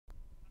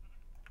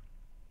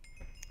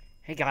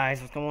Hey guys,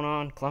 what's going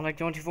on?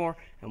 Klondike24,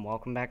 and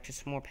welcome back to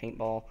some more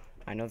paintball.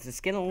 I know this is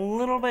getting a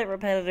little bit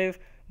repetitive,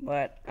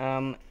 but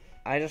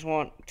I just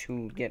want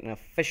to get an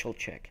official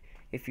check.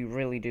 If you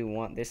really do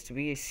want this to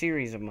be a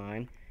series of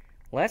mine,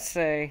 let's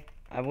say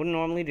I wouldn't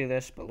normally do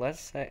this, but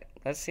let's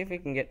see if we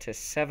can get to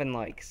 7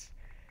 likes.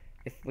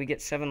 If we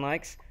get 7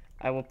 likes,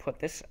 I will put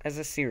this as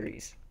a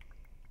series.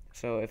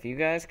 So if you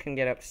guys can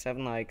get up to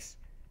 7 likes,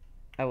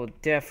 I will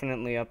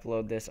definitely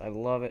upload this. I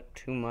love it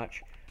too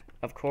much.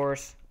 Of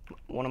course,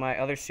 one of my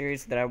other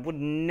series that I would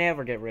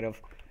never get rid of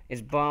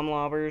is Bomb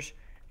Lobbers,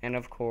 and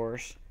of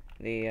course,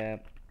 the,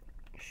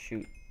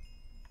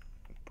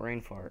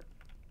 brain fart.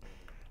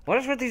 What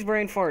is with these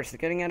brain farts? They're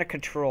getting out of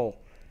control.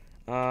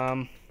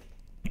 Block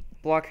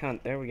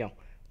Hunt, there we go.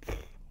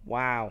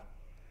 Wow.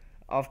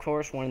 Of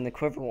course, one in the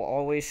quiver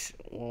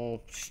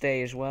will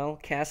stay as well.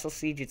 Castle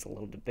Siege, it's a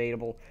little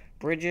debatable.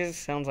 Bridges,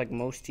 sounds like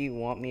most of you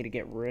want me to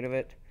get rid of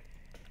it.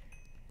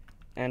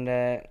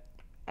 And,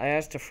 I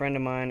asked a friend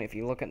of mine, if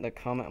you look at the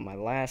comment on my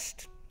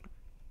last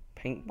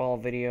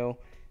paintball video,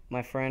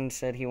 my friend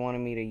said he wanted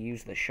me to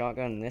use the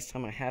shotgun, and this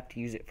time I have to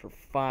use it for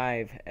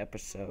 5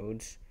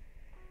 episodes.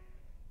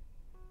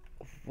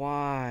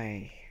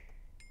 Why?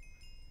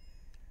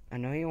 I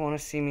know you want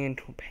to see me in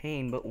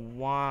pain, but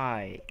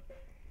why?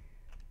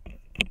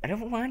 I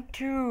don't want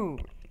to.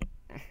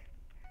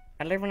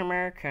 I live in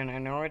America, and I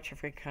know it's a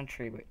free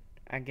country, but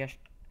I guess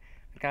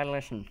I gotta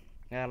listen.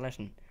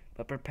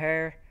 But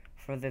prepare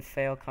for the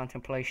fail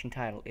contemplation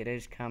title. It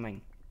is coming.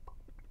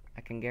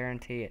 I can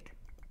guarantee it.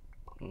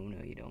 Oh,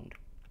 no, you don't.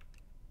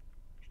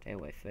 Stay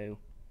away, foo.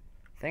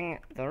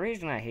 The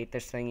reason I hate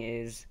this thing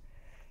is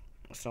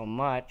so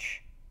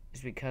much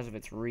is because of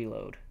its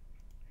reload.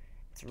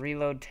 Its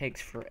reload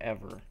takes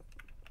forever.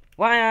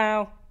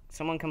 Wow!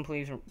 Someone come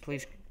please.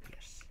 Yes,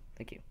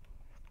 thank you.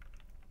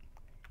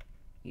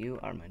 You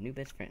are my new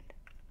best friend.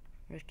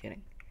 I'm just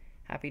kidding.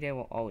 Happy Day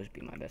will always be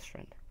my best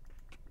friend.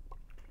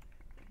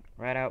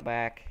 Right out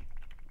back.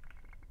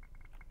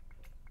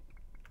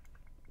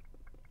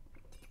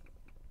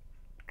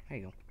 There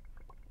you go.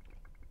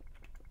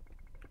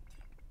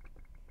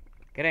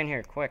 Get in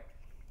here, quick.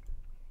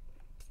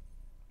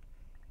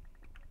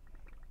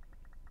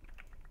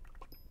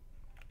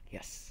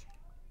 Yes.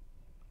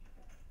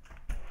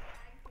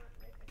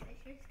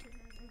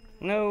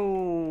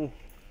 No.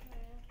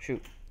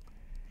 Shoot.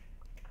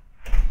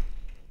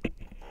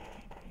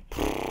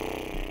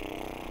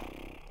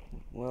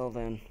 Well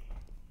then.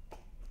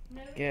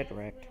 Get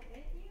wrecked.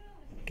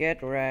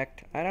 Get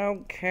wrecked. I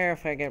don't care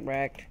if I get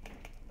wrecked.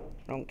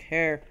 I don't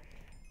care.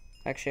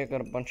 Actually, I got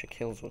a bunch of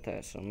kills with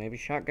that, so maybe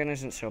shotgun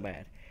isn't so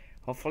bad.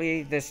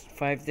 Hopefully, this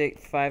 5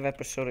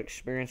 episode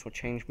experience will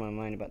change my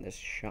mind about this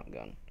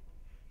shotgun.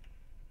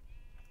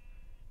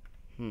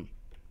 I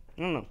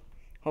don't know.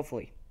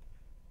 Hopefully.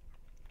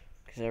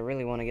 Because I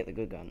really want to get the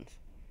good guns.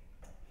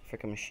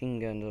 Frickin' machine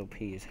gun's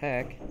OP as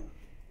heck.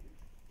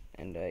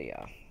 And,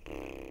 yeah.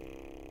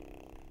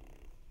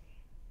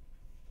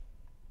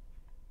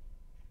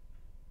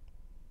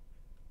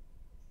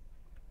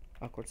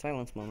 Awkward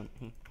silence moment.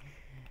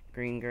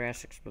 Green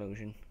grass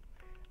explosion.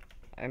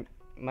 I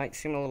might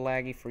seem a little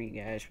laggy for you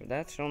guys, but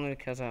that's only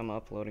because I'm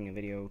uploading a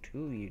video to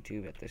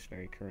YouTube at this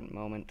very current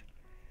moment.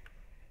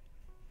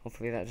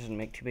 Hopefully that doesn't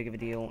make too big of a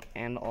deal.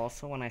 And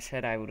also, when I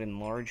said I would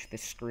enlarge the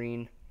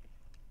screen,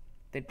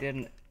 it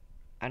didn't.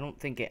 I don't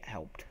think it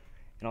helped.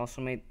 It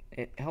also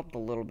it helped a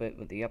little bit,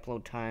 but the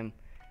upload time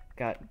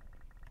got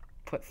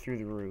put through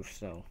the roof,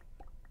 so.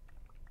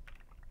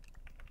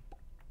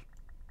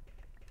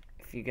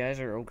 If you guys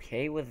are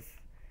okay with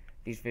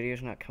these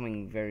videos not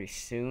coming very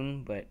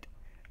soon, but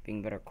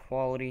being better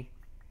quality,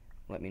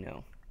 let me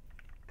know.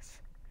 'Cause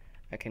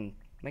I can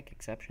make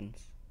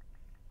exceptions.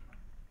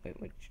 Wait,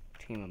 which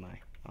team am I?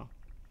 Oh,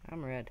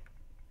 I'm red.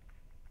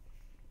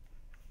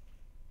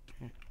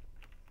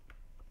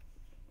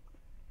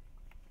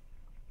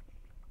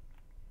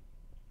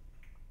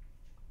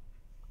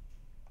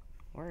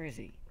 Where is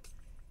he?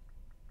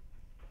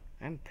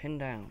 I'm pinned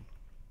down.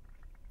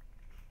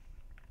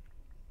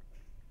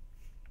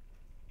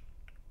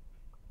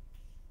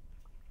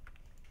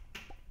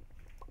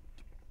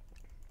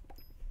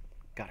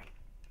 Got him.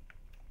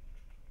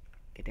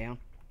 Get down.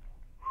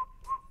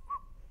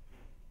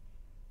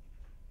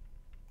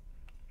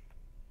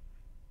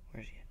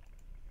 Where's he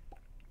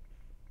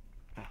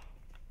at?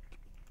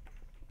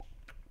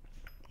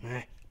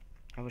 Oh.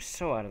 I was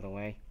so out of the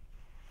way.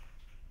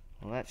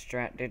 Well, that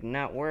strat did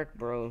not work,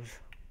 bros.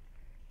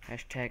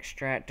 Hashtag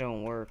strat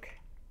don't work.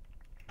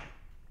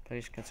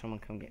 Please, can someone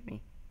come get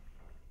me?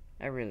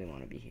 I really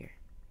want to be here.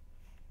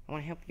 I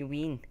want to help you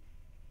win.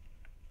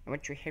 I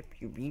want to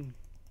help you win.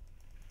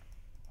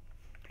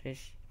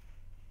 Please.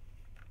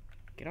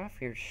 Get off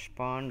your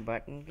spawn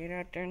button. Get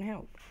out there and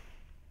help.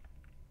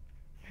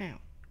 How?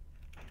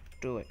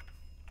 Do it.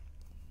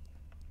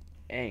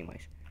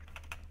 Anyways.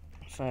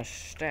 So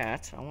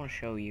stats, I want to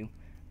show you.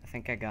 I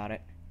think I got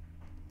it.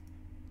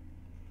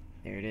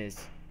 There it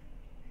is.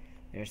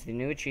 There's the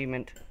new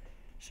achievement.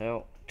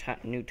 So,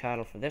 new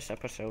title for this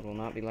episode will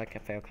not be like a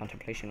fail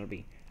contemplation. It'll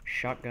be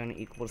Shotgun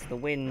equals the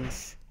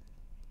wins.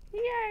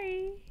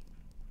 Yay!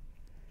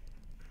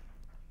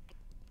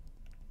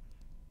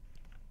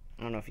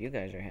 I don't know if you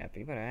guys are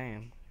happy, but I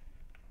am.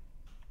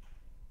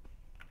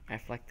 I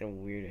have like the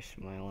weirdest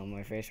smile on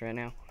my face right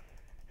now.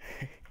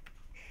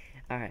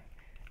 Alright.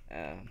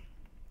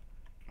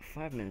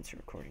 5 minutes of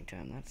recording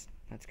time.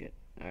 That's good.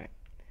 Alright.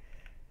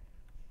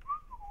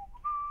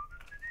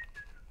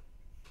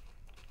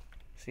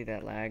 See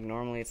that lag?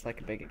 Normally it's like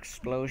a big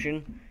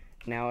explosion.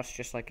 Now it's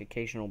just like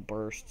occasional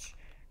bursts.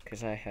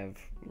 Because I have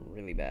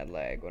really bad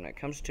lag when it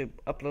comes to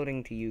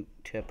uploading to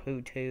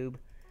PooTube,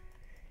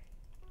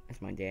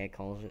 as my dad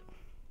calls it.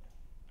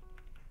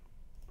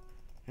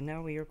 And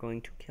now we are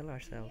going to kill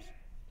ourselves.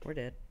 We're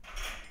dead.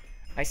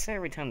 I say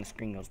every time the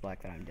screen goes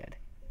black that I'm dead.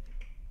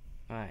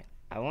 Alright,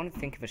 I want to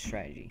think of a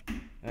strategy.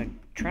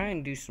 Try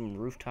and do some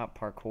rooftop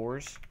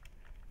parkours.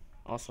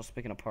 Also,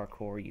 speaking of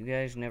parkour, you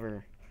guys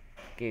never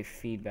gave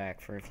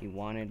feedback for if you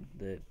wanted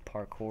the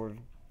parkour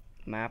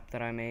map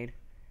that I made.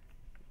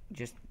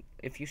 Just,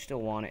 if you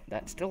still want it,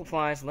 that still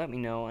applies, let me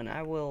know, and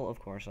I will, of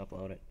course,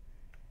 upload it.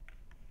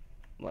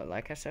 Well,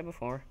 like I said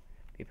before,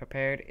 be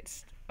prepared.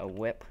 It's a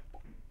whip. I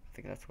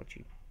think that's what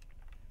you...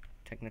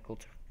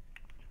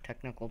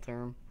 Technical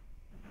term.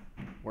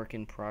 Work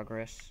in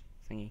progress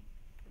thingy.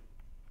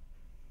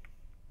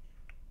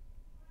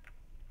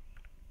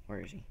 Where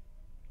is he?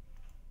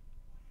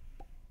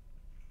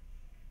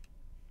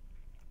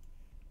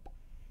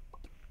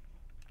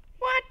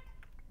 What?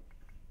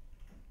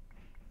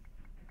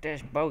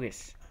 That's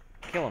bogus.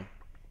 Kill him.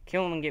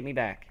 Kill him and get me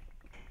back.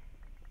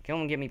 Kill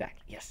him and get me back.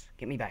 Yes,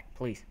 get me back,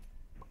 please.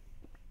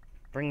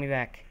 Bring me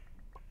back.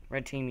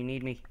 Red team, you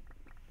need me.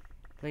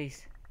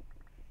 Please.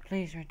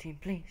 Please, red team,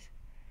 please.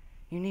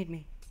 You need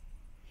me.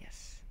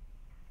 Yes.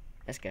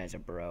 This guy's a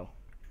bro.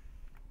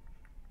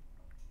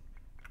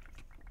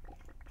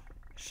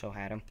 So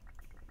had him.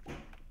 I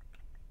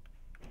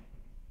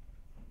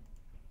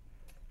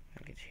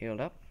get healed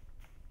up.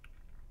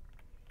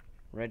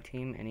 Red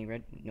team, any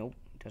red? Nope.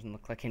 Doesn't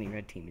look like any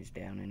red team is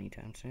down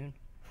anytime soon.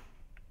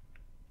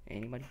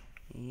 Anybody?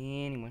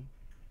 Anyone?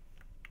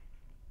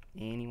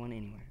 Anyone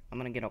anywhere? I'm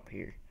gonna get up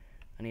here.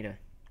 I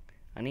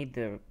need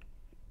the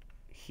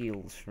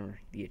heals for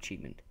the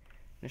achievement.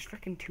 There's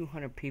freaking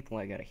 200 people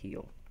I gotta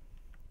heal.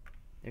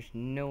 There's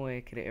no way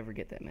I could ever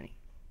get that many.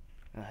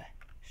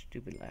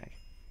 Stupid lag.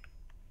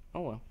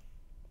 Oh well.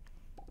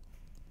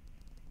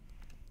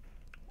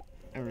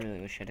 I really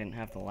wish I didn't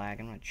have the lag.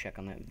 I'm gonna check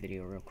on that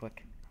video real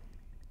quick.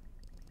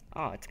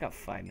 Oh, it's got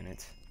 5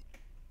 minutes.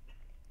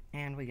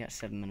 And we got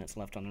 7 minutes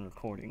left on the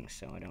recording,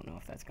 so I don't know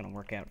if that's gonna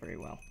work out very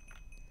well.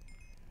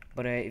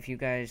 But if you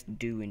guys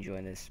do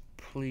enjoy this,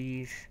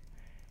 please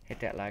hit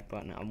that like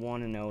button. I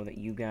want to know that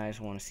you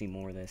guys want to see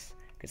more of this,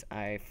 because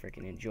I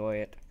freaking enjoy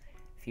it.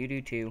 If you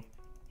do too,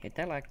 hit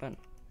that like button.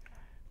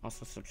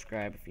 Also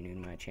subscribe if you're new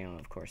to my channel,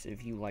 of course,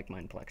 if you like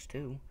Mineplex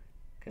too.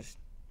 Because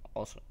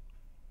also,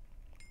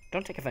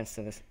 don't take offense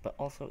to this, but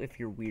also if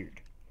you're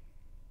weird.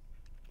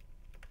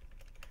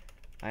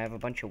 I have a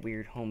bunch of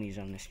weird homies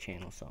on this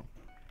channel, so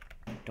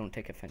don't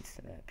take offense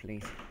to that,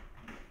 please.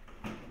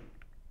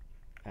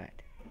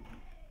 Alright.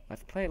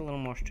 Let's play a little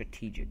more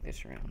strategic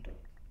this round.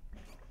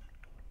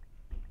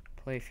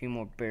 Play a few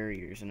more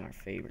barriers in our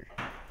favor.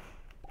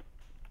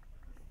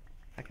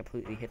 I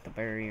completely hit the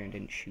barrier and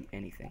didn't shoot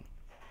anything.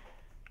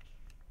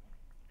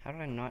 How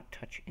did I not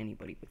touch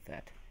anybody with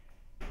that?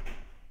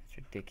 That's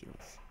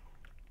ridiculous.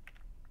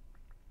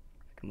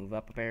 I can move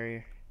up a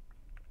barrier.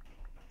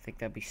 I think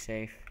that'd be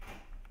safe.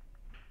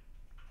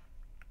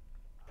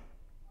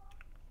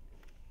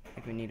 I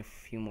think we need a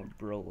few more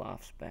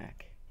Brolofs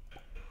back.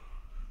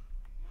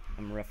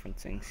 I'm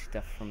referencing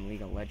stuff from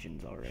League of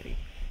Legends already.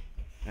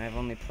 I've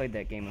only played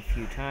that game a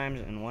few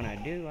times, and when I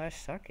do, I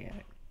suck at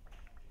it.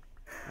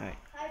 Alright.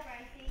 Hi,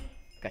 Frankie.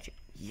 Gotcha.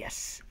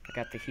 Yes! I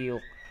got the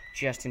heal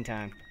just in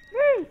time.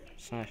 Woo!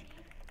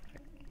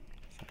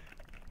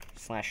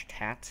 Slash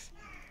tats.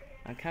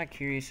 I'm kind of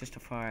curious as to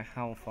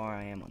how far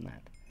I am on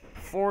that.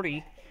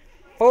 40!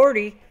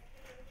 40!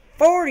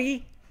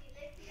 40!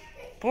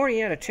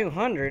 40 out of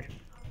 200?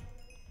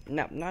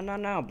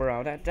 No,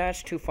 bro.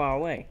 That's too far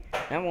away.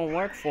 That won't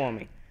work for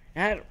me.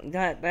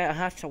 That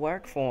has to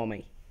work for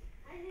me.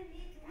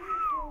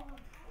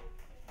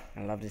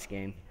 I love this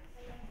game.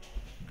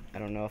 I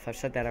don't know if I've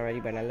said that already,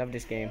 but I love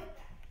this game.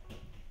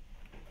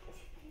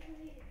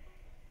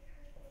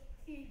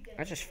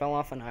 I just fell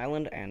off an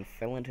island and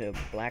fell into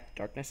black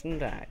darkness and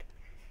died.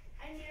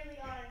 I nearly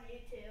got on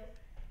YouTube.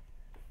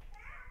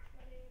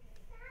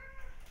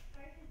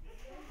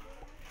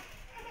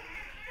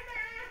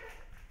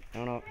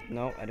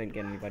 No, I didn't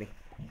get anybody.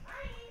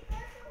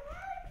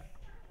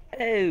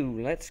 Oh,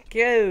 let's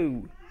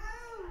go.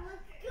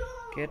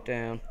 Get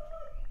down.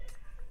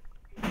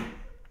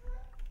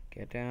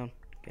 Get down.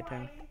 Get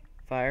down.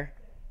 Fire.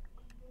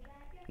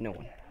 No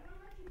one.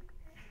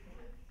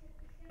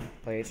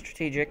 Play it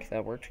strategic.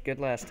 That worked good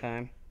last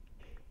time.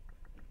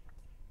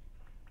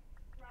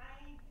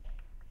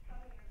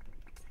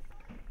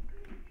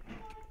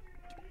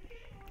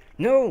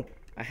 No!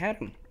 I had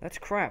him. That's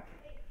crap.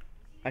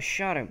 I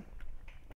shot him.